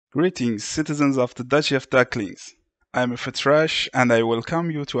Greetings, citizens of the Duchy of Ducklings. I'm Fetrush and I welcome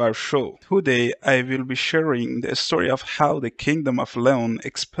you to our show. Today I will be sharing the story of how the Kingdom of Leon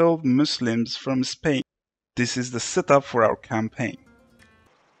expelled Muslims from Spain. This is the setup for our campaign.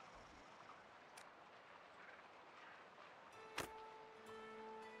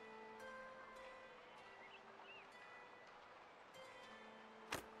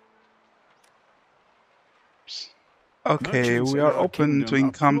 Okay, we are open to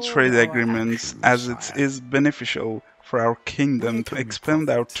income trade agreements as it is beneficial for our kingdom to expand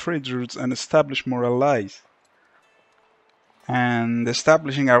our trade routes and establish more allies. And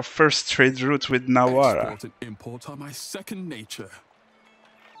establishing our first trade route with Nawara. Export and import are my second nature.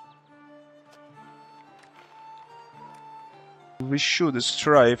 We should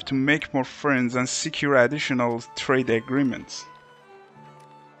strive to make more friends and secure additional trade agreements.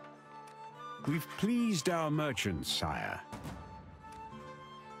 We've pleased our merchants, sire.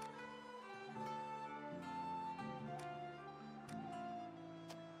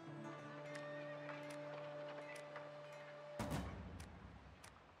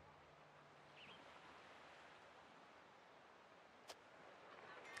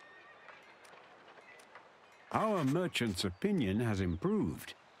 Our merchant's opinion has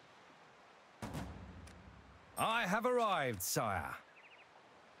improved. I have arrived, sire.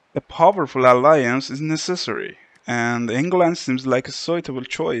 A powerful alliance is necessary, and England seems like a suitable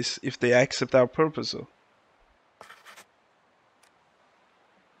choice if they accept our proposal.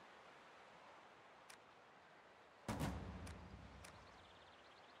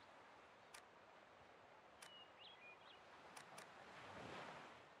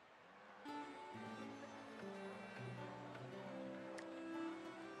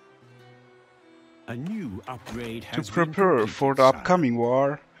 A new upgrade has To been prepare completed, for the sire. upcoming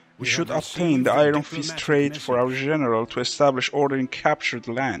war, we should have obtain received the a Iron Fist diplomatic trait for our message. general to establish order in captured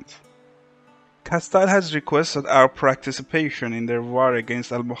land. Castile has requested our participation in their war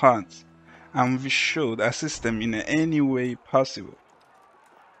against Almohads, and we should assist them in any way possible.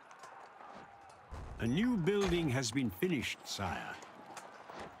 A new building has been finished, sire.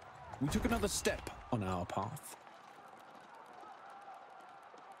 We took another step on our path.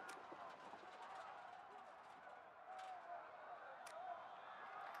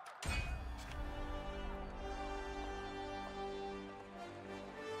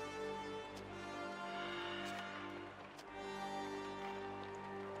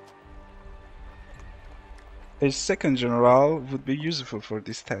 A second general would be useful for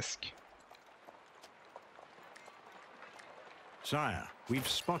this task. Sire, we've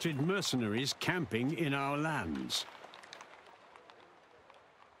spotted mercenaries camping in our lands.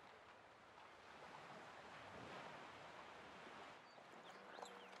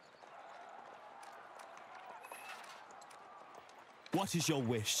 What is your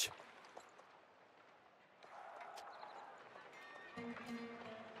wish?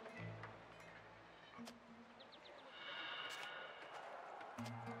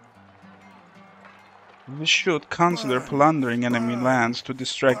 We should consider plundering enemy lands to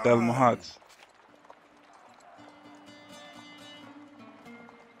distract the Almohads.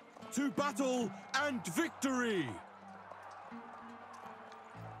 To battle and victory!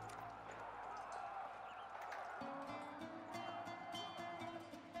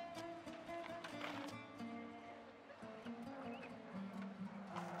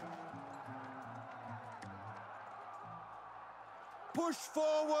 Push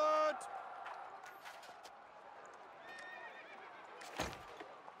forward!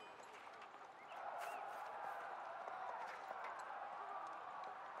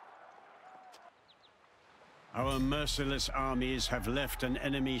 Our merciless armies have left an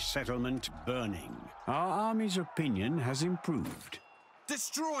enemy settlement burning. Our army's opinion has improved.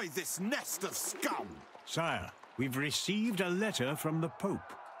 Destroy this nest of scum! Sire, we've received a letter from the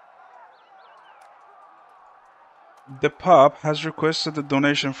Pope. The Pope has requested a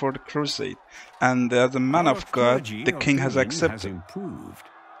donation for the crusade, and as a man Our of God, clergy the king has opinion accepted. improved.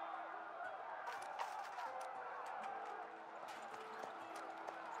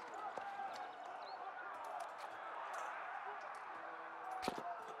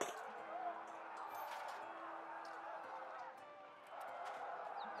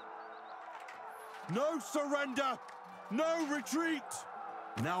 No surrender! No retreat!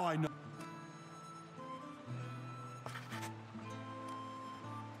 Now I know.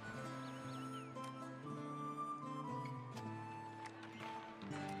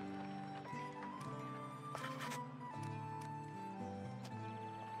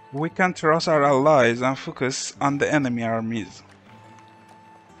 We can trust our allies and focus on the enemy armies.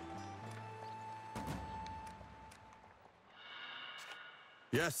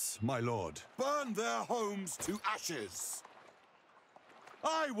 Yes, my lord. Burn their homes to ashes.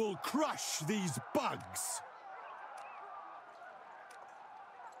 I will crush these bugs.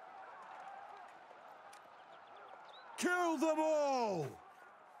 Kill them all!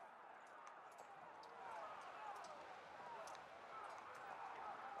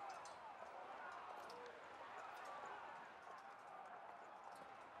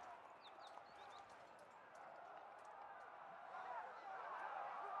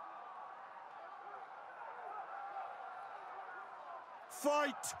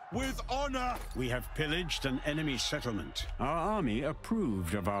 Fight with honor! We have pillaged an enemy settlement. Our army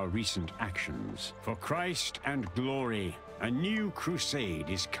approved of our recent actions. For Christ and glory, a new crusade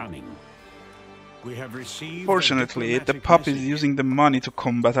is coming. We have received Fortunately, a the diplomatic Pope is message. using the money to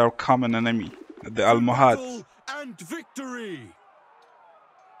combat our common enemy, the To Almohads. battle and victory!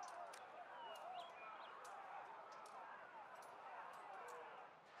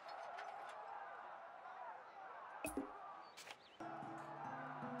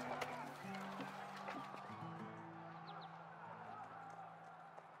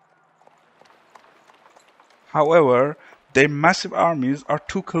 However, their massive armies are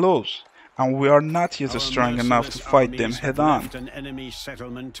too close, and we are not yet Our strong enough to merciless fight them armies have head-on. left an enemy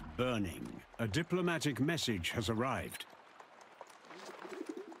settlement burning. A diplomatic message has arrived.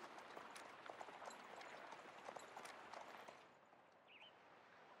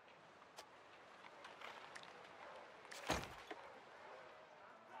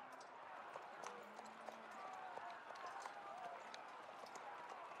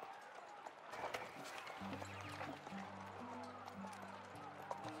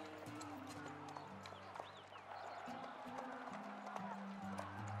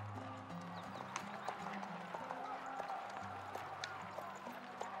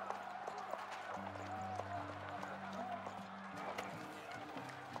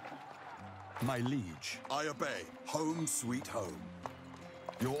 My liege. I obey. Home sweet home.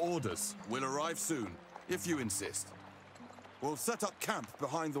 Your orders will arrive soon, if you insist. We'll set up camp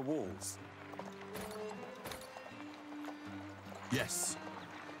behind the walls. Yes.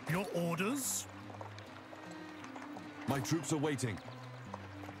 Your orders? My troops are waiting.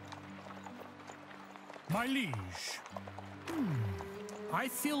 My liege. I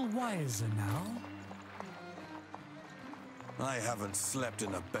feel wiser now. I haven't slept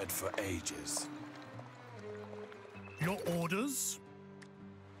in a bed for ages. Your orders?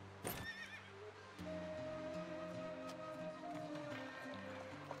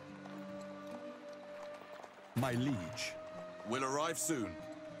 My liege. Will arrive soon.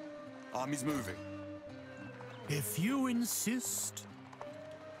 Army's moving. If you insist.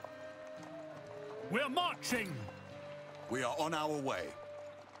 We're marching! We are on our way.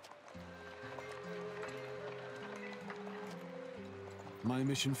 My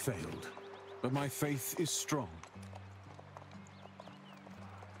mission failed, but my faith is strong.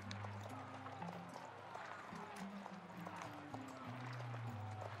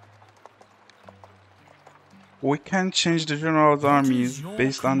 We can change the general's What armies is your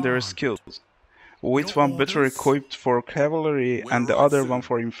based on their command? skills, with Your one better orders? equipped for cavalry We'll and the arrive other soon. one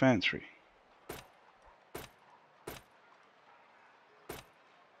for infantry.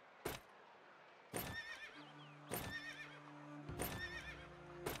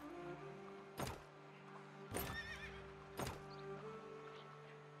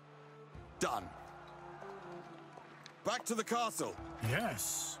 Done. Back to the castle.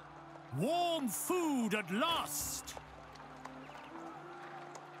 Yes. Warm food at last!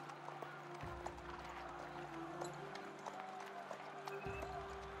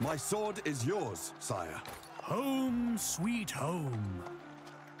 My sword is yours, sire. Home, sweet home.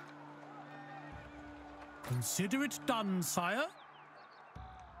 Consider it done, sire.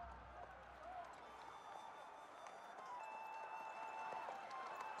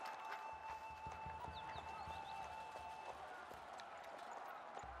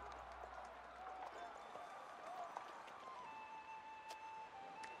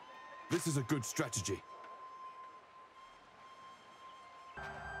 This is a good strategy.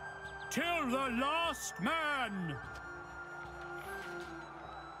 Till the last man!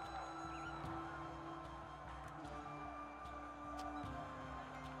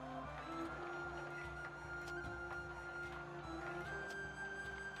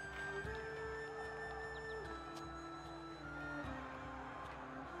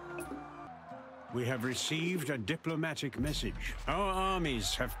 We have received a diplomatic message. Our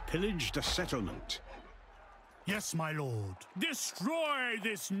armies have pillaged a settlement. Yes, my lord. Destroy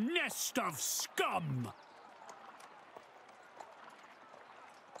this nest of scum!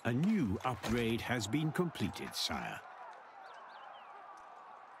 A new upgrade has been completed, sire.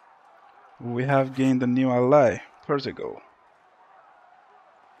 We have gained a new ally, Portugal.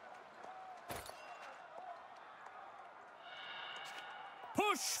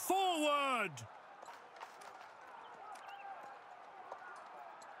 Push forward!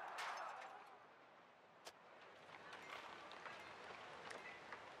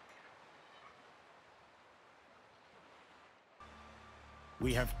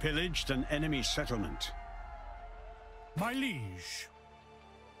 We have pillaged an enemy settlement. My liege.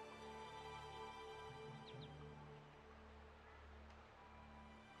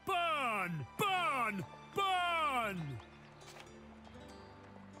 Burn! Burn! Burn!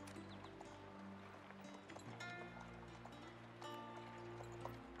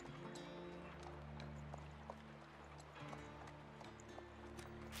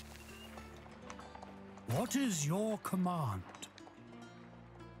 What is your command?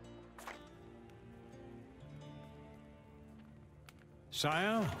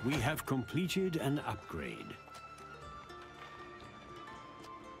 Sire, we have completed an upgrade.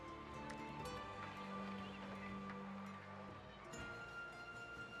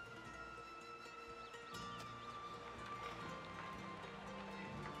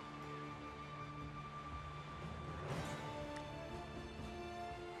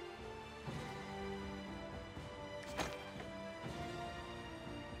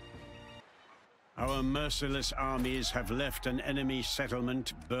 Our merciless armies have left an enemy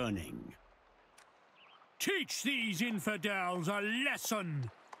settlement burning. Teach these infidels a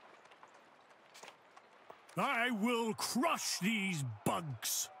lesson! I will crush these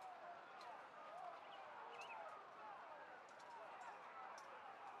bugs!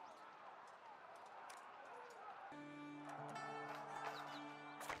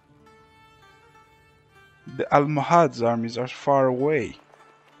 The Almohad's armies are far away.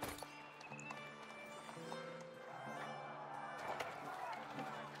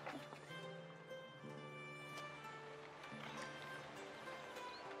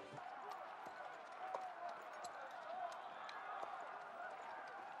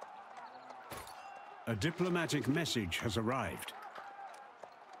 A diplomatic message has arrived.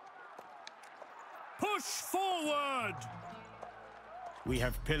 Push forward! We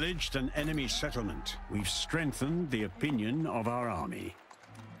have pillaged an enemy settlement. We've strengthened the opinion of our army.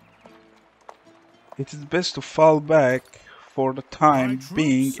 It is best to fall back for the time My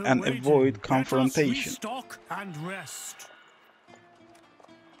being troops and awaiting. avoid Let us confrontation. restock and rest.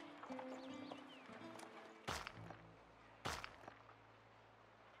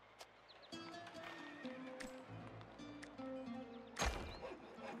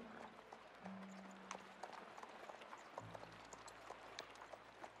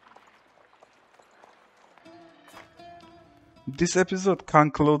 This episode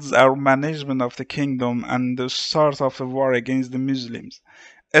concludes our management of the kingdom and the start of the war against the Muslims.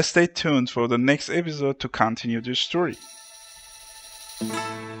 Stay tuned for the next episode to continue the story.